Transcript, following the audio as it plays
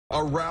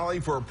A rally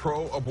for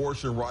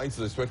pro-abortion rights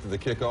is expected to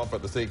kick off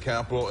at the state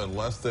capitol in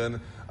less than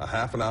a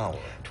half an hour.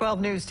 12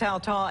 News Tao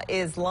Ta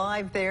is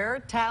live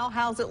there. Tao,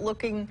 how's it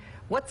looking?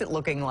 What's it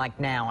looking like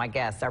now, I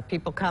guess? Are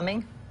people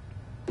coming?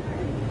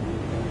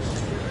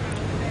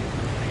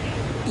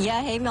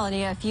 Yeah, hey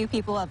Melanie, a few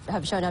people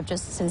have shown up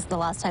just since the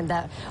last time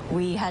that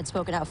we had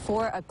spoken at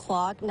 4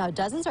 o'clock. Now,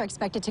 dozens are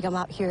expected to come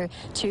out here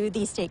to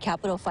the state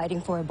capitol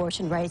fighting for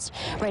abortion rights.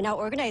 Right now,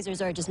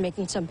 organizers are just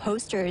making some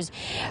posters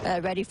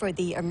ready for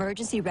the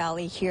emergency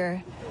rally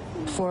here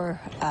for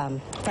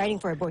fighting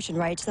for abortion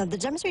rights. Now, the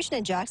demonstration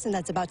in Jackson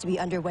that's about to be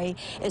underway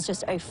is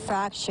just a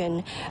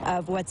fraction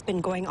of what's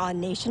been going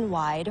on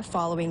nationwide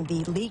following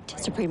the leaked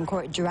Supreme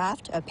Court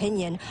draft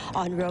opinion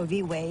on Roe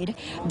v. Wade.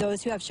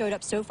 Those who have showed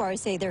up so far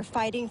say they're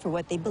fighting for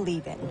what they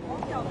believe in.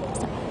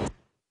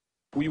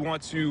 We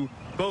want to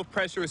both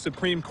pressure the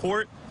Supreme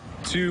Court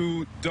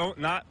to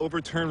not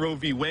overturn Roe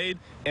v. Wade,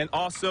 and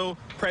also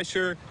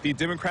pressure the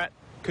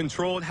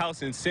Democrat-controlled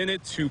House and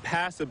Senate to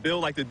pass a bill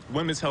like the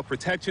Women's Health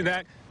Protection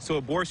Act so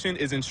abortion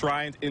is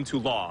enshrined into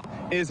law.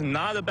 It is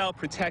not about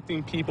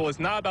protecting people. It's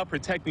not about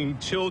protecting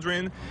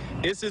children.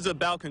 This is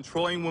about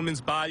controlling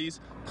women's bodies,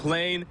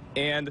 plain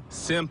and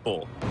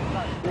simple.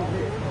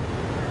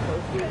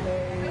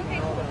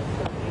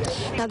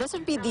 Now, this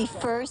would be the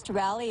first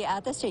rally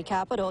at the state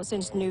capitol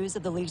since news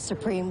of the leaked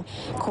Supreme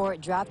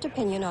Court draft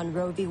opinion on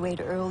Roe v.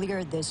 Wade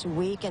earlier this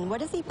week. And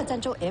what is the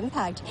potential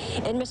impact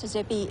in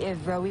Mississippi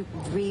if Roe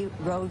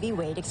v.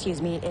 Wade,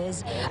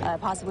 is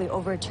possibly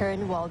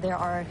overturned? Well, there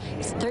are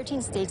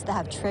 13 states that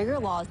have trigger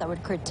laws that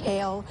would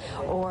curtail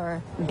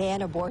or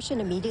ban abortion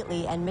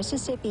immediately, and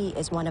Mississippi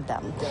is one of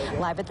them.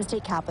 Live at the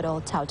state capitol,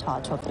 Tao Ta,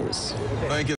 12 News. Thank you.